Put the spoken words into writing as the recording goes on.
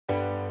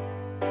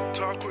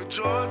Talk with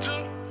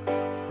Georgia.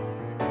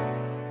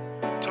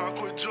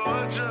 Talk with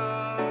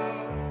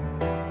Georgia.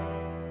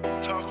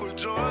 Talk with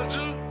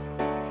Georgia.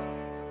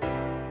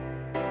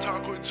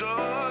 Talk with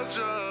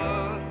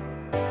Georgia.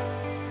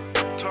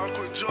 Talk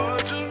with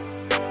Georgia.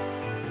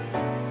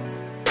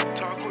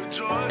 Talk with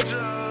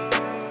Georgia.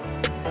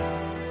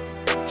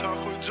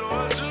 Talk with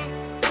Georgia.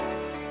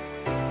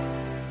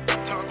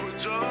 Talk with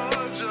Georgia.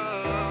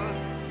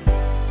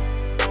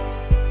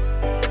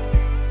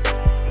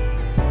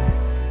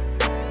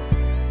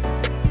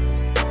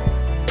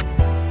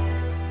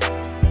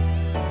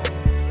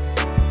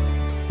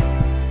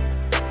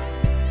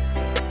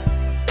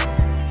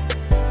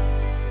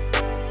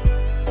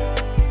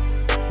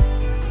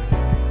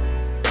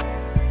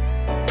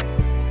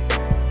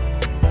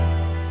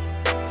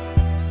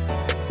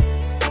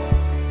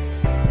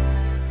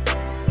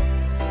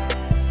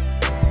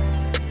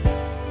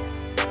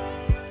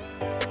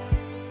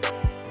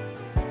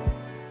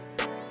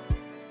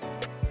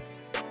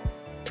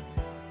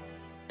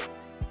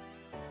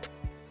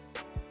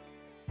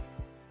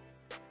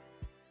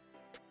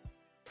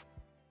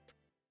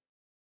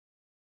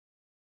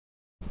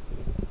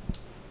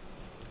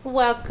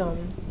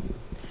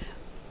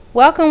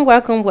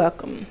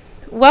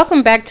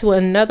 Welcome back to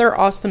another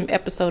awesome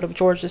episode of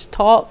Georgia's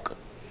Talk.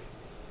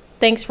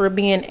 Thanks for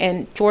being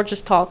a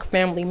Georgia's Talk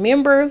family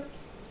member.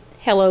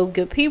 Hello,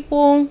 good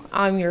people.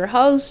 I'm your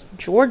host,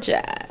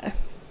 Georgia.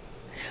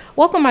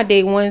 Welcome, my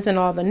day ones and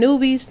all the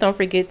newbies. Don't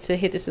forget to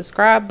hit the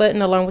subscribe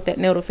button along with that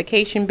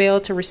notification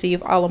bell to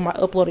receive all of my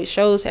uploaded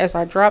shows as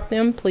I drop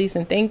them. Please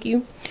and thank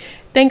you.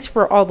 Thanks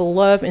for all the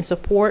love and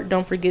support.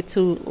 Don't forget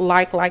to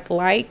like,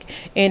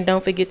 and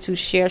don't forget to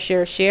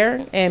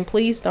share. And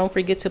please don't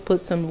forget to put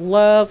some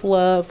love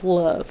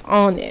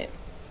on it.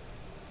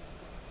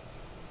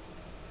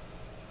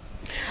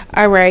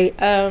 All right.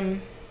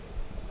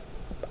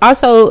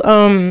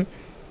 Also,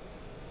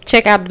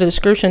 check out the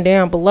description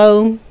down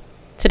below.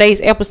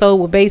 Today's episode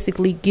will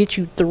basically get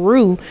you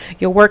through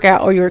your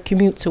workout or your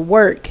commute to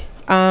work.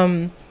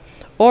 Or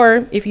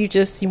if you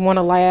want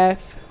to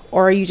laugh,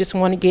 or you just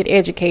want to get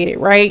educated,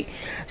 right?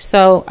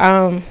 So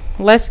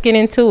let's get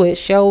into it,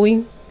 shall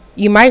we?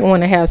 You might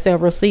want to have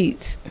several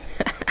seats.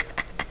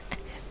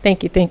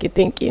 Thank you.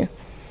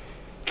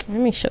 Let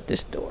me shut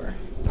this door.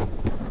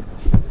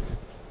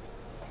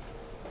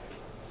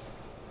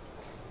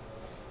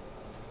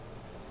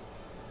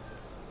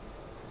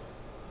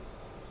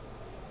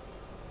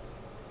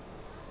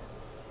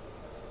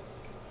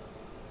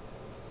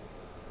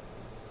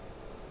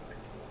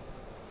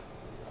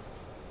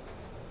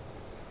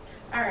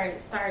 All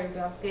right, sorry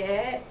about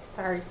that.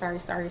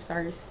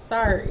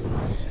 Sorry.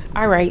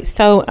 All right,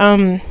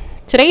 so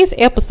today's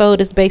episode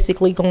is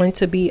basically going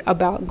to be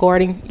about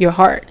guarding your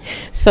heart.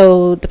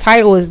 So the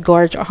title is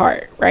Guard Your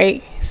Heart,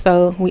 right?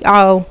 So we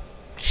all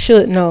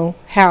should know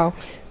how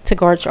to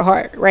guard your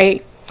heart,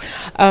 right?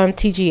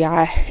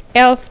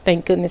 TGIF,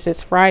 thank goodness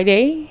it's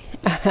Friday.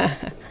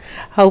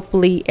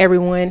 Hopefully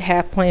everyone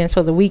have plans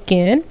for the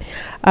weekend.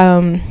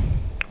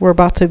 We're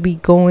about to be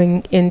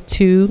going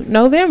into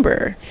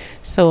November.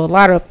 So a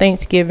lot of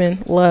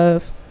Thanksgiving,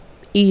 love,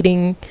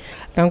 eating.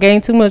 Don't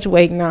gain too much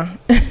weight now.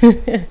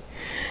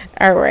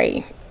 All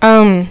right.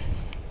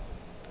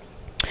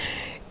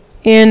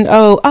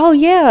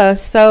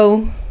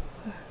 So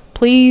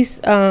please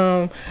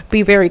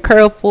be very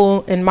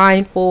careful and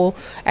mindful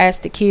as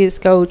the kids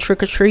go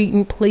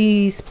trick-or-treating.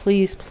 Please,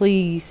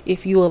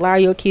 if you allow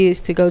your kids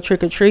to go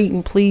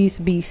trick-or-treating, please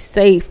be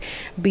safe.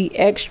 Be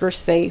extra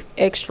safe,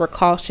 extra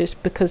cautious,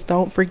 because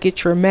don't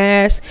forget your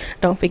mask.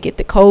 Don't forget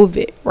the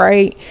COVID,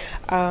 right?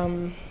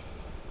 I'm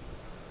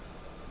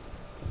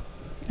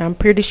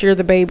pretty sure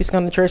the baby's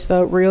going to dress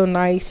up real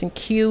nice and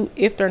cute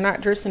if they're not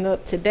dressing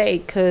up today,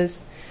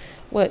 because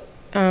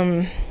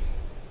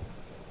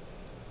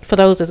for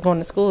those that's going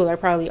to school, they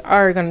probably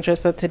are going to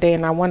dress up today.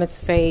 And I wanted to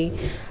say,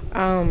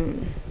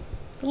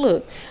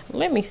 look,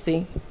 let me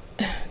see,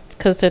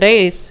 because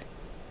today is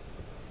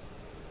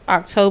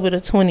October the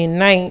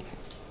 29th,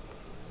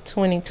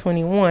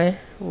 2021,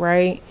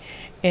 right?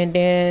 And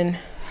then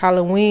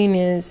Halloween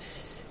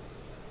is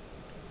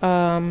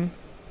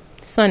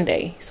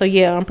Sunday. So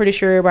yeah, I'm pretty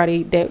sure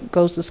everybody that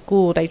goes to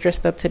school, they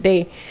dressed up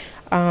today,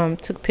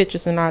 took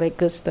pictures and all that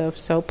good stuff.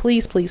 So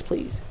please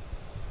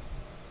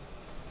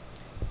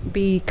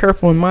be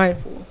careful and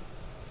mindful,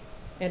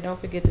 and don't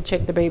forget to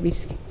check the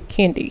baby's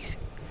candies.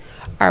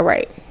 All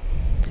right,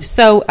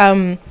 so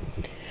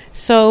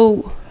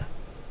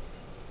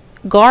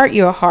guard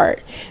your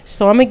heart.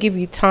 So I'm gonna give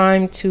you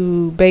time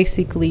to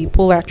basically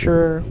pull out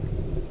your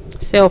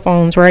cell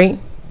phones, right,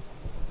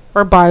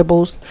 or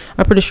Bibles.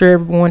 I'm pretty sure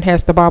everyone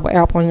has the Bible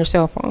app on your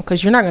cell phone,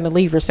 because you're not gonna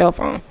leave your cell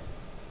phone.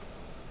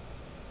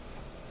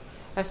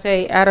 I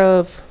say out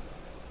of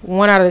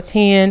 1 out of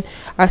 10,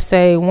 I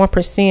say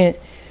 1%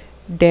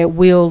 that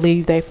will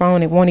leave their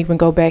phone. They won't even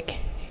go back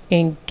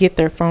and get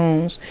their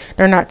phones.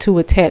 They're not too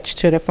attached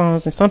to their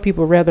phones, and some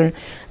people rather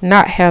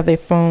not have their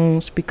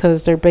phones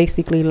because they're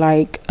basically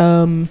like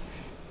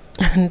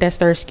that's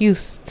their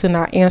excuse to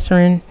not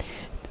answering.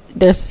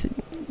 That's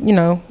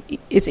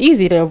it's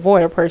easy to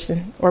avoid a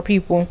person or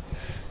people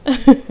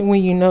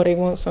when you know they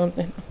want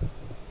something.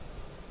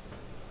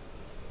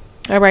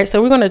 All right,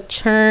 so we're going to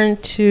turn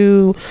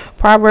to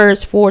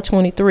Proverbs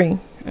 4:23.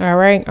 All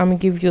right, I'm going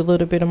to give you a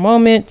little bit of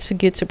moment to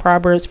get to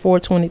Proverbs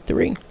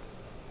 4:23.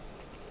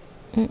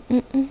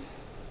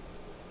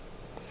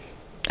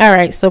 All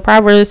right, so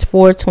Proverbs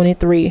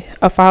 4:23,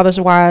 a father's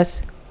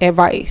wise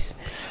advice.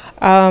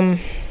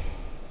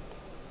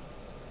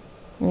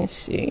 Let's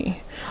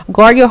see.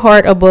 Guard your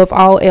heart above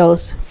all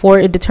else, for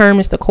it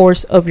determines the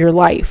course of your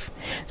life.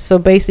 So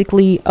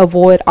basically,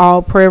 avoid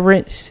all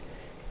perverse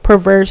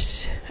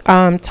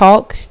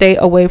talk. Stay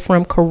away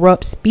from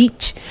corrupt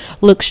speech.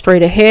 Look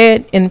straight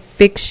ahead and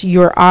fix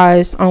your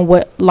eyes on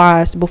what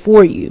lies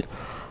before you.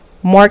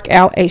 Mark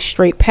out a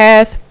straight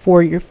path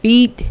for your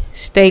feet.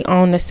 Stay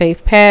on the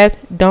safe path.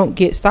 Don't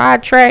get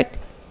sidetracked.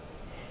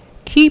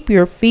 Keep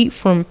your feet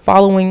from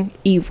following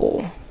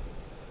evil.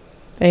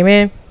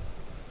 Amen.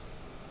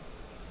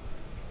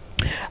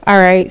 All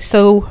right,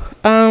 so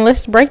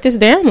let's break this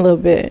down a little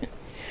bit.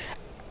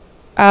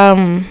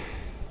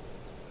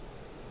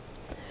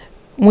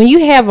 When you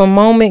have a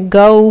moment,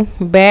 go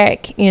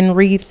back and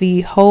read the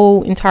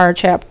whole entire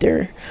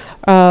chapter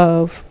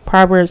of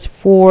Proverbs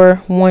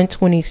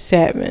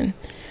 4:127.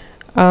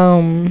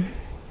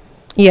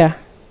 Yeah,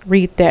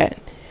 read that.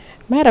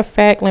 Matter of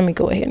fact, let me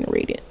go ahead and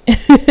read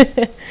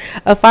it.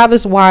 A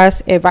father's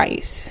wise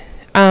advice.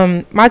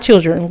 My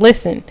children,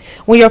 listen.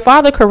 When your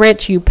father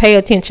corrects you, pay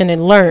attention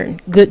and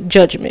learn good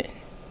judgment.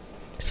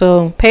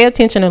 So pay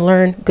attention and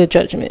learn good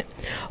judgment.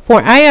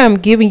 For I am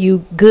giving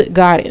you good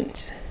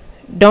guidance.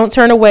 Don't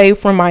turn away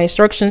from my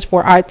instructions,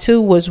 for I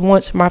too was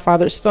once my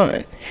father's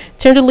son,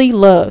 tenderly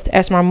loved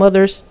as my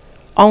mother's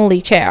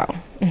only child.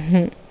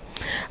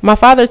 My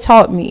father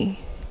taught me,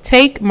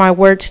 take my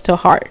words to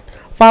heart.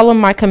 Follow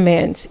my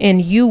commands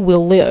and you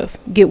will live.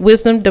 Get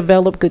wisdom,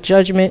 develop good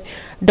judgment.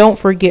 Don't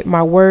forget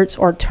my words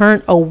or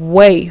turn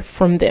away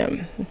from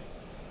them.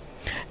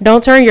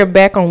 Don't turn your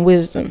back on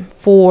wisdom,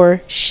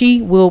 for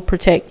she will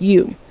protect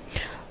you.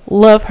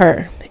 Love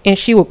her and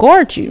she will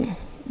guard you.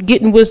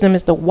 Getting wisdom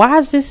is the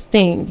wisest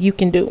thing you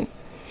can do.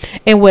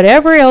 And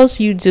whatever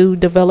else you do,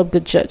 develop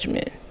good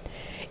judgment.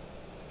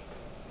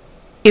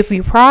 If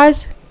you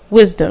prize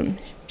wisdom,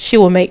 she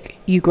will make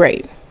you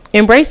great.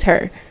 Embrace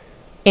her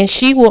and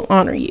she will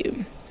honor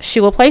you. She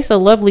will place a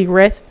lovely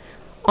wreath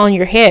on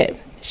your head.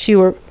 She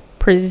will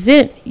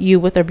present you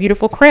with a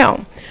beautiful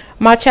crown.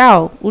 My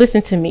child,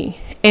 listen to me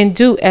and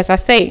do as I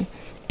say,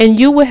 and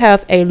you will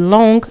have a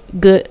long,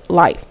 good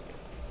life.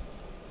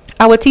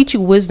 I will teach you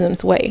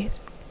wisdom's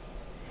ways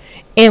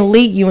and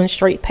lead you in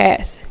straight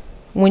paths.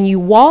 When you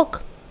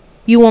walk,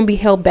 you won't be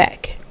held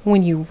back.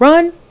 When you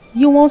run,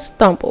 you won't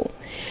stumble.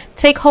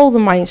 Take hold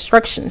of my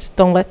instructions.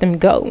 Don't let them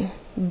go.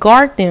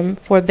 Guard them,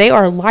 for they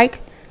are like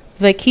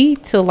the key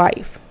to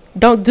life.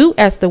 Don't do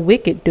as the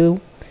wicked do,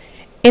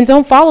 and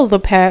don't follow the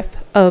path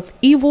of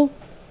evil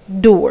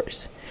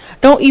doers.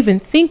 Don't even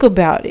think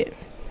about it.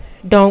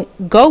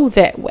 Don't go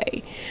that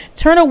way.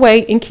 Turn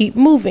away and keep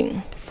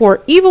moving.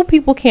 For evil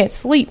people can't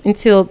sleep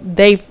until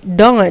they've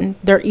done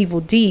their evil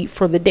deed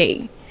for the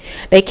day.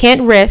 They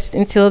can't rest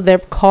until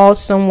they've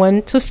caused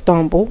someone to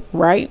stumble,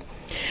 right?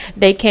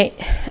 They can't,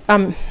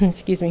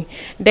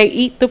 they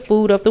eat the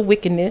food of the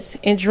wickedness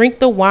and drink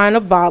the wine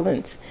of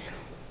violence.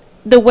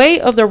 The way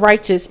of the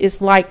righteous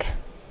is like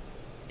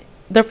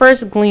the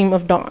first gleam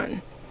of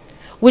dawn,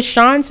 which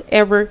shines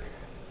ever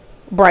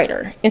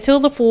brighter until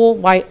the full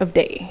light of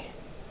day.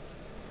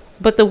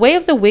 But the way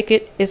of the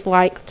wicked is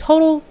like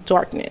total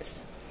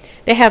darkness.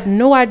 They have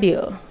no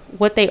idea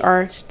what they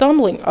are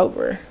stumbling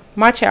over.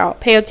 My child,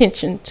 pay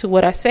attention to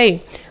what I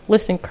say.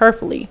 Listen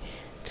carefully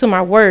to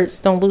my words.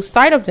 Don't lose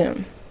sight of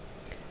them.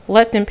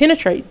 Let them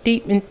penetrate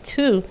deep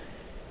into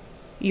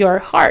your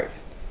heart,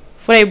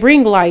 for they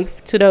bring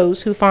life to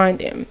those who find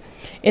them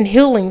and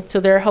healing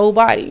to their whole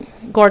body.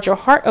 Guard your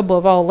heart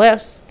above all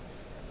else.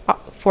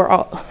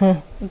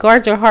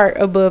 Guard your heart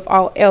above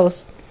all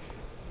else,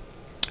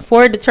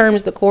 for it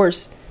determines the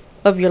course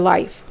of your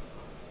life.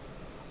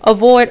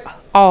 Avoid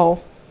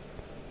all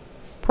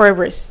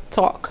perverse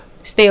talk.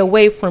 Stay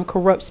away from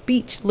corrupt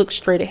speech. Look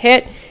straight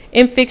ahead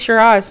and fix your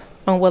eyes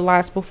on what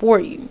lies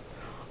before you.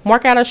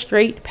 Mark out a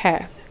straight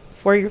path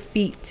for your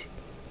feet.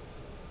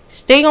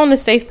 Stay on the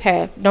safe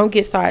path. Don't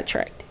get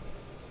sidetracked.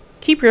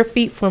 Keep your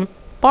feet from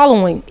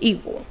following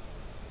evil.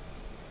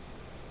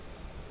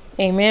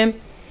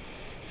 Amen.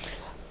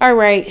 All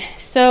right.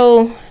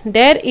 So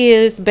that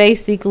is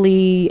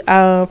basically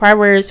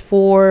Proverbs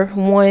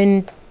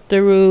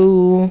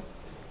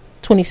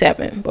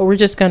 4:1-27. But we're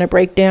just going to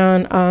break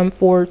down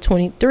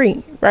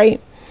 4:23, right?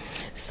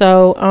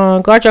 So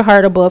guard your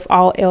heart above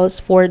all else,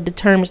 for it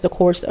determines the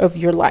course of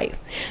your life.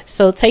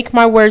 So take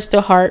my words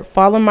to heart,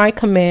 follow my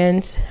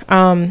commands,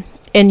 and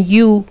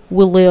you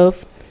will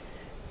live.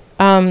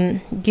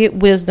 Get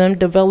wisdom,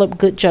 develop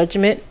good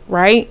judgment,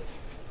 right?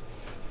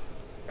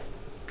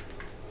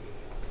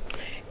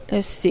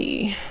 Let's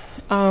see.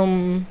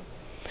 Don't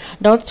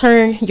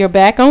turn your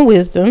back on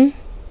wisdom,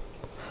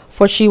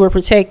 for she will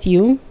protect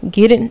you.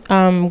 Getting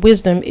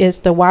wisdom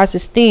is the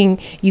wisest thing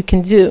you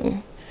can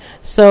do.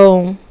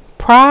 So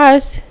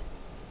prize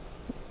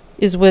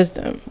is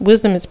wisdom.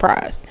 Wisdom is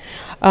prize.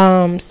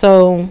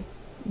 So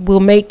will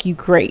make you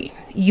great.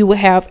 You will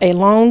have a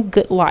long,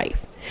 good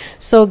life.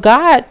 So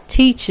God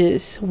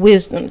teaches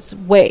wisdom's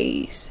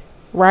ways,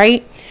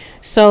 right?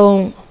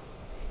 So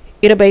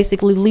it'll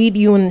basically lead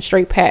you in the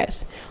straight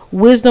path.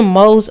 Wisdom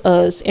molds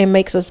us and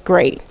makes us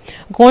great.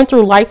 Going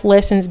through life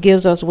lessons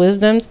gives us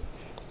wisdoms.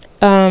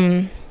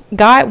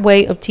 God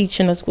way of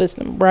teaching us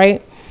wisdom,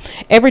 right?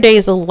 Every day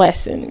is a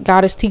lesson.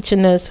 God is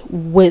teaching us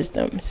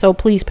wisdom. So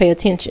please pay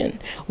attention.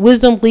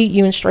 Wisdom lead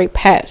you in straight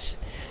paths.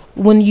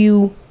 When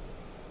you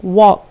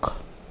walk,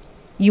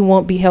 you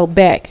won't be held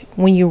back.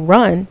 When you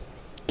run,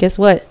 guess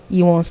what?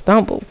 You won't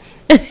stumble.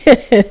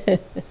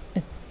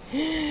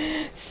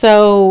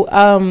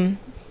 So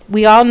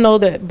we all know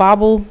that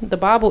the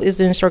Bible is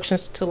the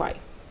instructions to life,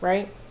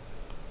 right?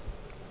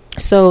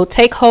 So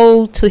take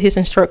hold to his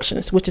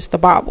instructions, which is the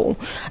Bible.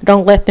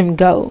 Don't let them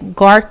go.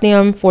 Guard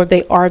them, for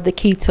they are the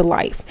key to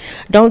life.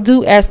 Don't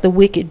do as the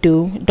wicked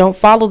do. Don't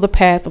follow the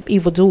path of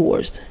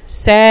evildoers.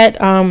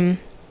 Sad,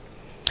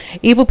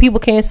 evil people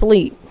can't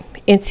sleep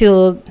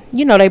until,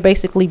 they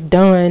basically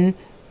done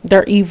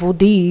their evil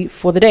deed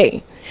for the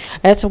day.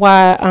 That's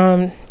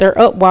why they're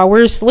up while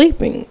we're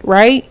sleeping,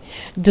 right?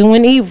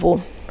 Doing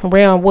evil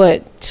around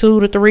 2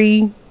 to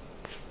 3,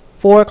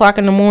 4 o'clock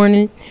in the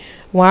morning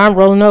while I'm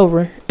rolling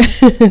over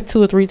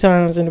 2 or 3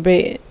 times in the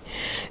bed.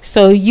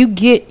 So you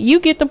get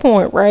the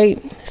point,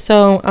 right?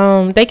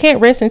 So they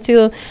can't rest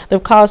until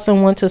they've caused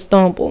someone to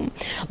stumble.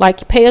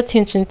 Like, pay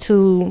attention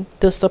to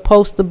the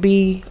supposed to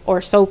be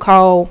or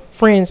so-called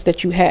friends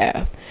that you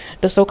have.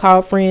 The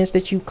so-called friends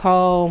that you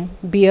call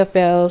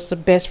BFFs or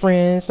best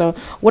friends or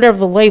whatever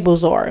the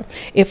labels are.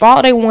 If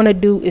all they want to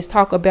do is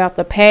talk about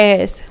the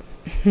past,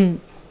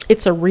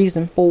 it's a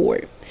reason for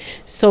it.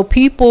 So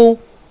people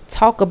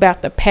talk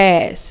about the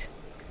past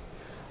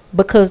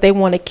because they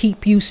want to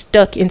keep you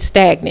stuck and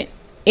stagnant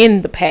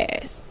in the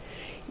past.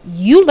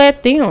 You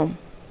let them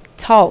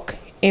talk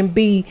and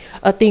be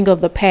a thing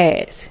of the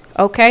past,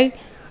 okay?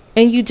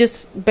 And you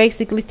just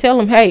basically tell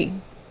them, hey,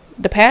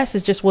 the past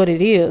is just what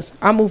it is.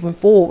 I'm moving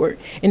forward.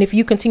 And if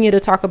you continue to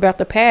talk about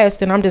the past,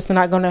 then I'm just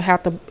not going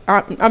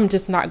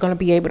to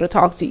be able to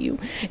talk to you.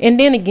 And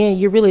then again,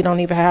 you really don't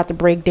even have to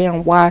break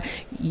down why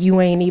you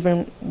ain't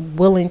even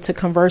willing to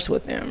converse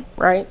with them,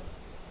 right?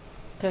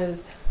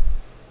 Because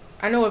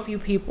I know a few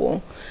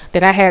people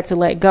that I had to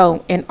let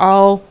go, and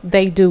all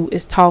they do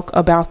is talk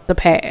about the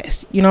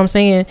past. You know what I'm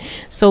saying?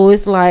 So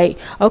it's like,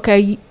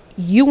 okay,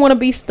 you want to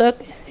be stuck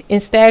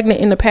and stagnant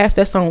in the past,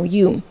 that's on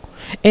you.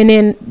 And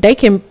then they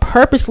can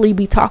purposely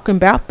be talking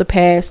about the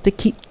past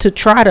to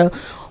try to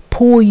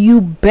pull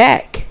you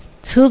back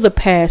to the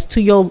past,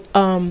 to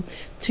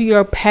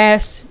your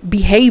past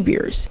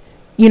behaviors.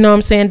 You know what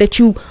I'm saying? That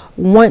you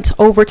once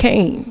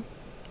overcame.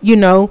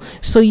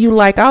 So you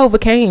like, I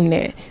overcame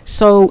that.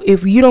 So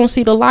if you don't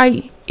see the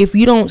light, if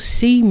you don't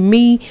see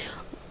me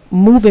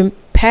moving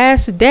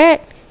past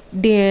that,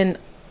 then,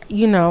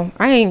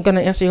 I ain't going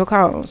to answer your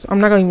calls. I'm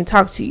not going to even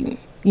talk to you.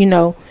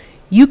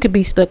 You could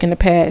be stuck in the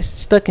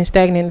past, stuck and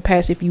stagnant in the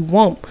past if you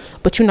want,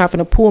 but you're not going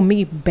to pull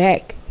me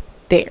back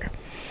there.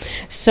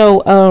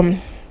 So,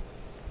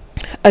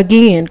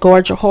 again,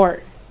 guard your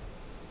heart.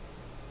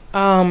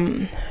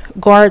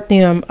 Guard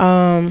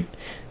them.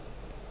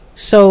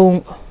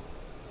 So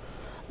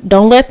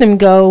don't let them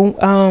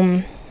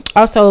go.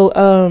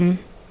 Also,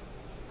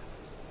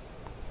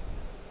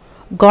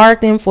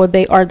 guard them, for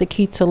they are the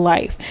key to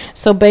life.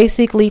 So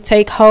basically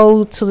take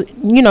hold to,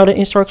 the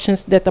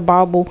instructions that the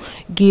Bible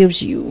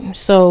gives you.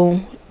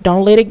 So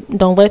don't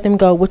let them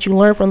go. What you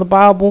learn from the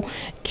Bible,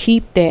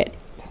 keep that.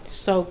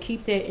 So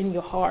keep that in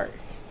your heart.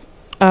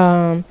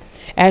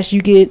 As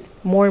you get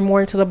more and more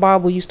into the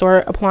Bible, you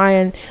start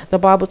applying the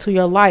Bible to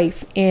your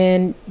life,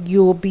 and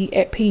you'll be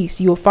at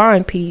peace. You'll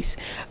find peace.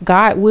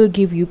 God will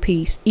give you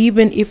peace,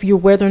 even if you're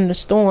weathering the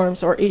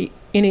storms or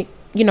any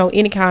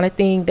kind of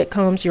thing that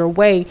comes your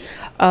way.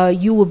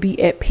 You will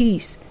be at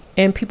peace,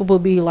 and people will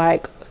be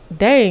like,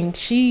 dang,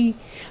 she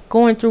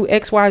going through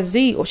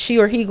XYZ, or she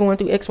or he going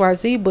through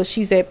XYZ, but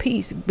she's at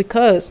peace,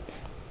 because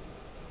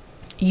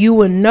you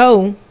will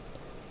know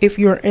if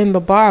you're in the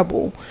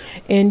Bible,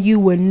 and you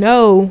will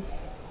know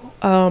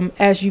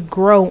as you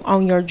grow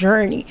on your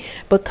journey,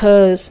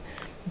 because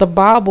the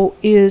Bible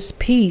is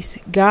peace.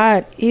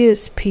 God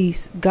is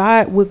peace.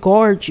 God will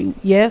guard you.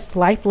 Yes,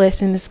 life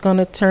lesson is going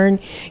to turn,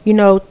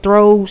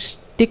 throw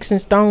sticks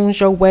and stones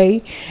your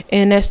way,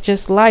 and that's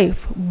just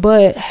life.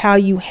 But how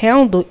you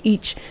handle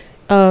each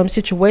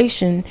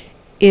situation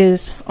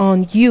is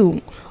on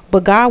you.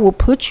 But God will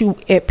put you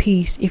at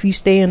peace if you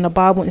stay in the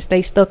Bible and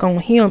stay stuck on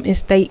him and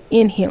stay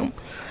in him.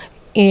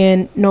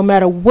 And no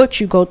matter what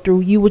you go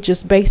through, you would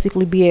just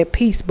basically be at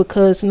peace,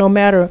 because no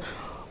matter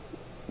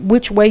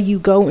which way you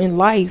go in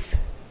life,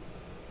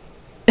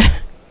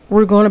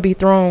 we're going to be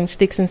thrown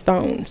sticks and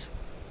stones.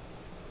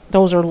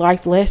 Those are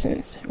life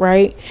lessons,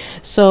 right?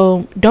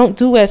 So don't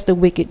do as the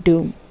wicked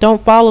do.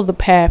 Don't follow the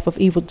path of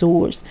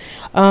evildoers.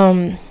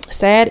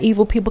 Sad,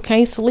 evil people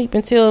can't sleep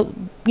until,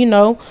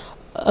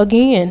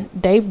 again,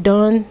 they've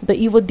done the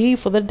evil deed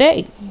for the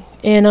day.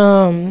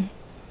 And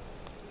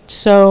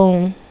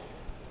so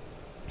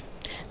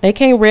they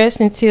can't rest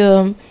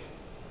until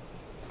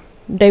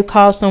they've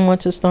caused someone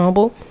to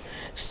stumble.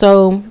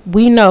 So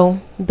we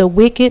know the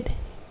wicked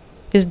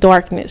is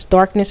darkness.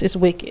 Darkness is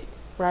wicked,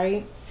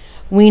 right?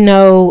 We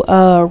know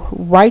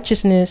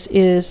righteousness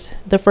is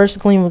the first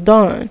gleam of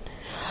dawn,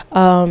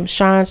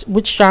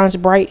 which shines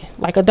bright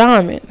like a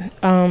diamond,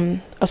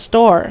 a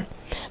star.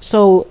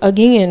 So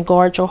again,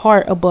 guard your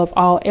heart above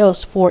all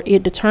else, for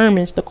it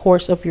determines the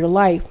course of your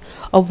life.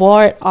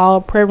 Avoid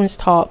all preference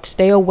talk.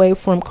 Stay away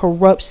from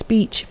corrupt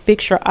speech.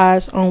 Fix your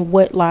eyes on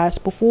what lies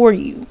before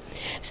you.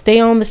 Stay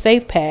on the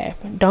safe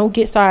path. Don't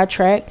get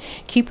sidetracked.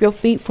 Keep your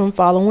feet from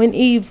following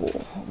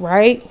evil,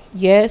 right?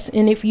 Yes.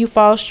 And if you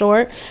fall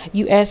short,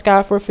 you ask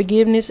God for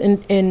forgiveness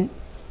and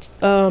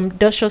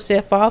dust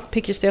yourself off,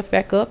 pick yourself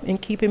back up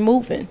and keep it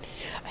moving.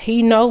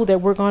 He knows that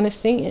we're going to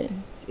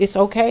sin. It's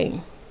okay.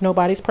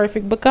 Nobody's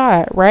perfect but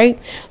God, right?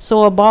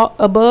 So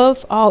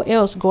above all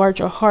else, guard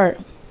your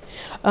heart.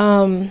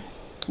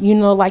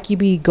 Like you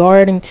be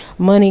guarding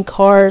money,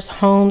 cars,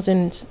 homes,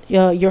 and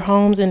your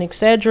homes, and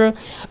etc.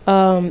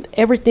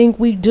 Everything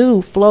we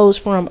do flows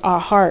from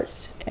our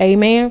hearts.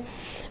 Amen.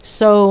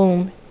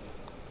 So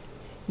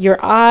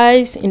your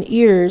eyes and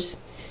ears,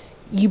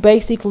 you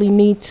basically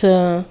need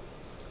to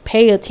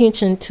pay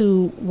attention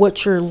to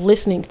what you're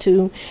listening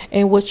to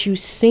and what you're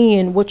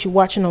seeing, what you're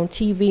watching on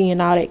TV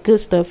and all that good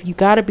stuff. You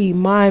got to be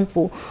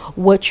mindful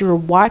what you're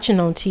watching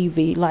on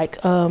TV. Like,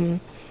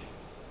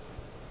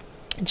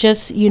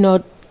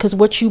 because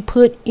what you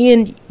put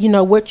in,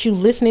 what you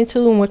listening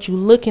to and what you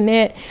looking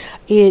at,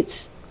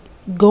 it's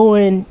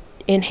going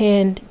in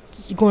hand,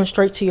 going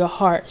straight to your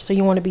heart. So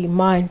you want to be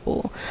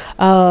mindful.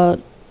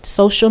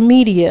 Social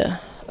media,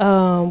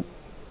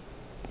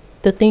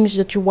 the things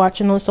that you're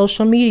watching on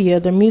social media,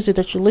 the music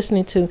that you're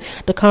listening to,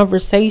 the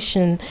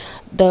conversations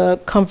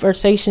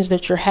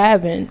that you're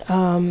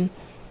having,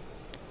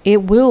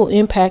 it will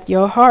impact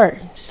your heart.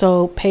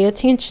 So pay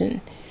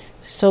attention.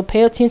 So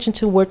pay attention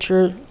to what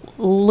you're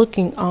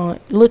looking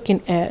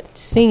at,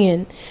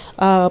 seeing.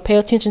 Pay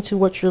attention to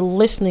what you're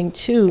listening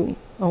to.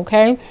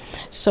 Okay.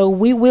 So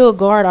we will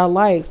guard our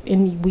life,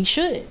 and we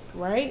should,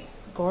 right?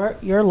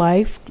 Guard your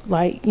life,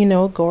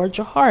 guard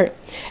your heart.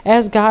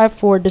 Ask God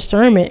for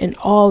discernment in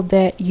all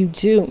that you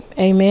do.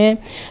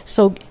 Amen.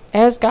 So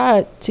ask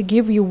God to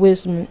give you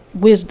wisdom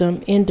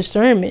and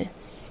discernment.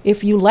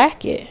 If you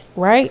lack it,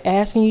 right?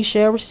 Ask and you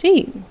shall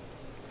receive.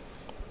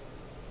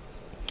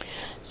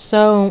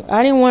 So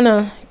I didn't want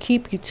to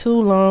keep you too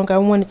long. I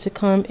wanted to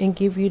come and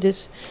give you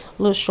this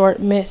little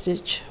short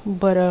message,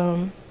 but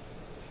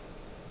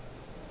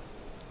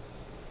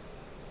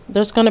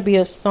there's going to be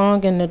a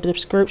song in the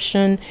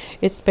description.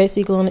 It's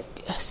basically going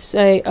to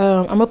say,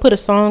 I'm going to put a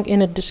song in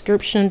the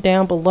description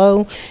down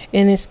below,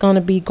 and it's going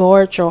to be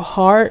Guard Your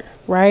Heart,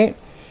 right?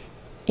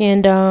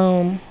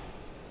 And,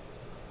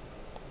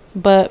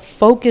 but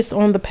focus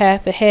on the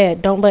path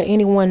ahead. Don't let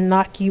anyone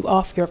knock you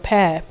off your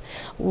path.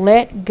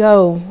 Let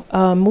go,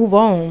 move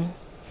on.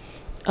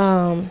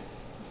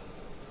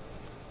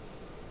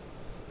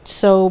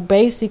 So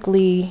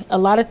basically, a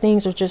lot of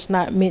things are just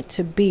not meant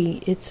to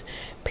be. It's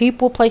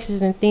people,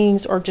 places, and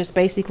things are just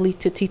basically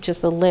to teach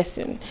us a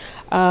lesson.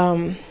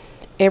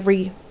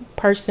 Every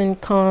person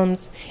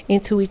comes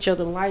into each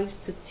other's lives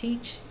to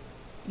teach,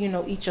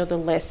 each other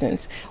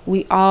lessons.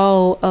 We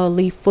all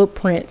leave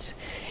footprints,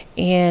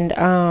 and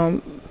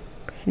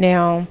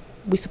now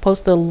we're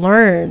supposed to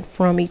learn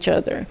from each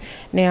other.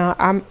 Now,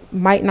 I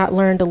might not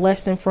learn the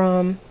lesson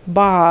from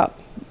Bob.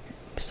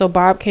 So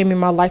Bob came in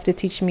my life to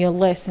teach me a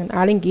lesson.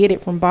 I didn't get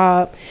it from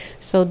Bob.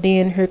 So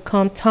then here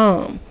come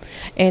Tom.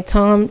 And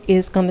Tom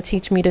is going to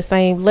teach me the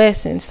same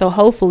lesson. So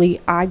hopefully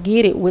I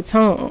get it with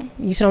Tom.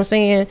 You see what I'm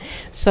saying?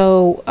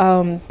 So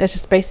that's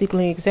just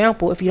basically an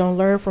example. If you don't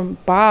learn from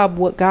Bob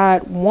what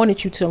God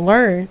wanted you to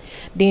learn,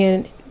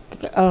 then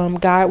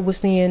God was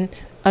saying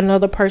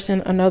another person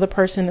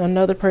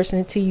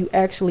until you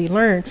actually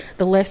learn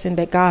the lesson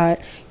that God,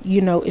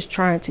 is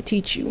trying to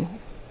teach you.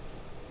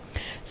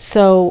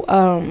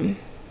 So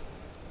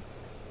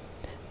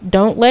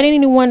don't let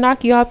anyone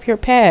knock you off your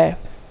path.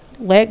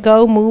 Let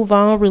go, move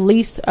on,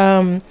 release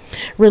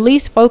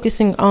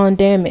focusing on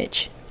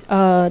damaged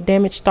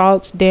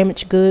thoughts,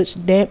 damaged goods,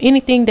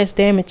 anything that's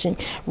damaging.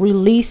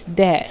 Release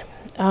that.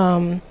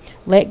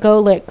 Let go,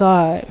 let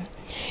God.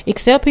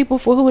 Accept people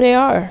for who they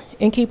are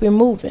and keep it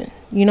moving.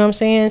 You know what I'm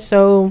saying?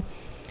 So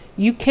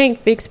you can't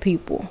fix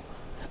people.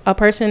 A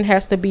person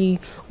has to be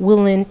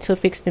willing to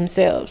fix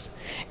themselves.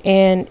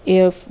 And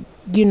if,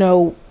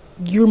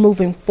 you're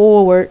moving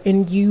forward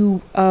and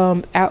you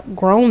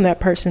outgrown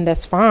that person,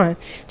 that's fine.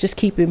 Just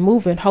keep it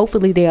moving.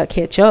 Hopefully they'll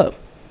catch up.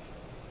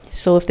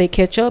 So if they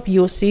catch up,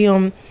 you'll see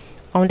them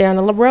on down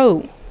the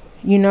road.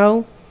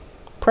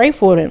 Pray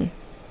for them.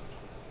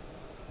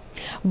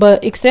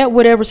 But accept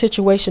whatever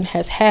situation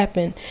has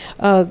happened.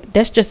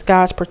 That's just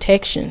God's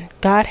protection.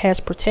 God has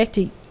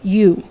protected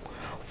you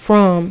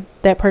from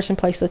that person,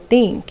 place, or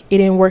thing. It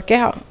didn't work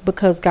out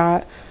because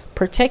God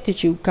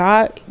protected you.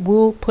 God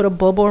will put a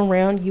bubble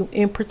around you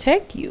and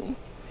protect you.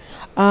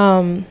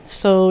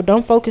 So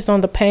don't focus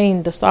on the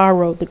pain, the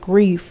sorrow, the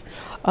grief.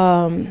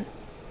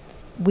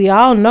 We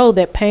all know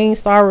that pain,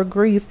 sorrow,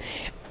 grief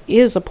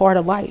is a part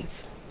of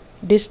life.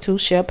 This too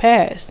shall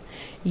pass.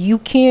 You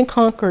can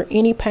conquer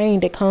any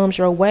pain that comes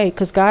your way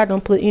because God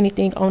don't put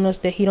anything on us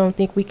that he don't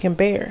think we can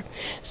bear.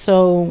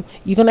 So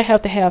you're going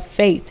to have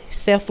faith,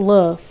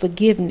 self-love,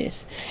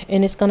 forgiveness,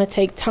 and it's going to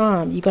take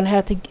time. You're going to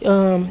have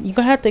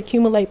to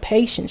accumulate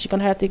patience. You're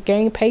going to have to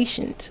gain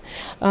patience.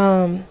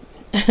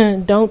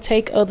 Don't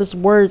take others'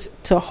 words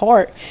to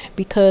heart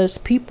because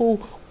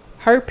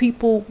hurt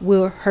people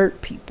will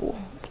hurt people.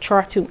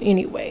 Try to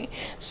anyway.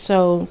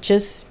 So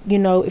just,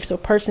 if a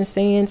person's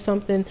saying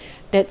something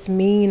that's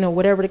mean or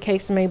whatever the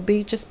case may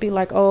be, just be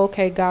like, oh,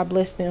 okay, God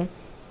bless them.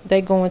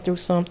 They going through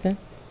something.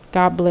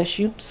 God bless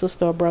you,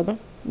 sister or brother.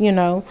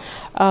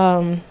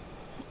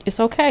 It's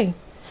okay.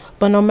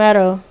 But no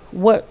matter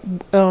what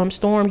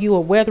storm you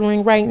are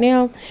weathering right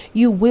now,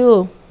 you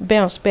will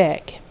bounce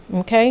back.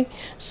 Okay.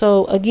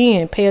 So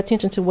again, pay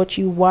attention to what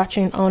you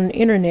watching on the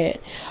internet.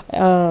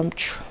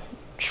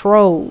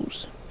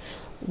 Trolls,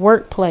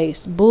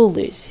 workplace,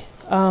 bullies.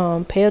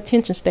 Pay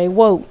attention, stay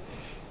woke.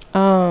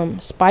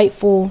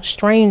 Spiteful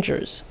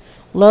strangers,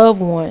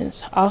 loved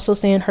ones, also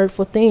saying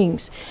hurtful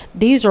things.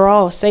 These are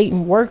all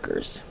Satan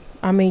workers.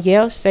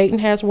 Satan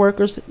has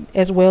workers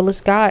as well as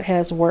God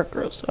has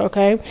workers.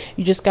 Okay,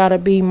 you just got to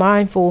be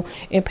mindful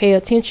and pay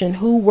attention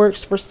who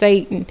works for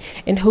Satan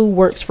and who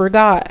works for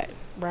God,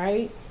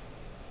 right?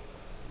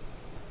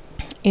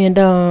 And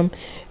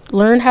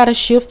learn how to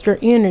shift your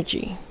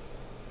energy.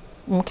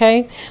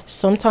 Okay,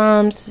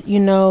 sometimes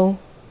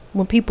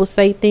when people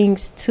say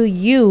things to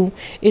you,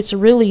 it's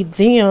really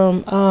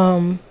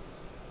them.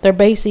 They're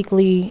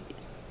basically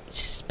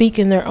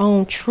speaking their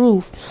own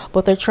truth,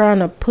 but they're trying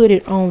to put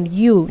it on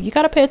you. You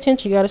got to pay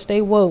attention. You got to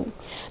stay woke.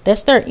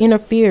 That's their inner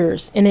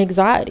fears and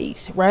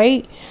anxieties,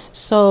 right?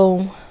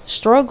 So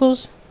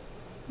struggles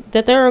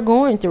that they're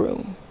going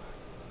through.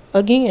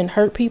 Again,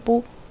 hurt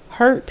people.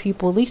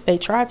 At least they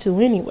try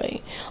to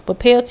anyway. But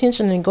pay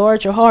attention and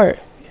guard your heart.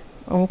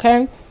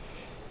 Okay?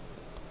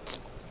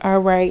 All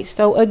right.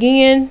 So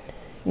again,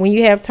 when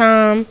you have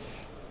time,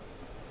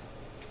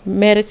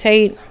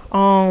 meditate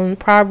on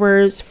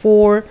Proverbs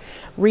 4.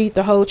 Read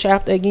the whole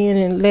chapter again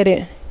and let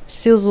it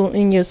sizzle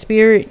in your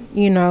spirit.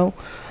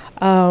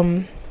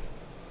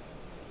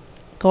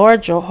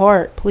 Guard your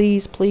heart.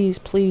 Please, please,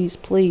 please,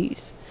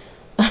 please.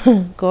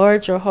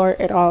 Guard your heart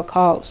at all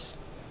costs.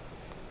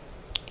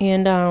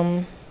 And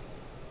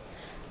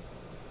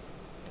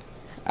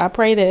I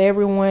pray that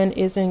everyone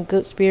is in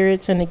good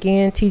spirits. And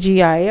again,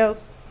 TGIF.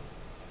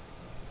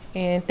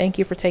 And thank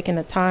you for taking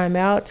the time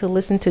out to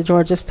listen to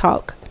Georgia's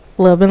Talk.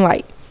 Love and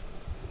light.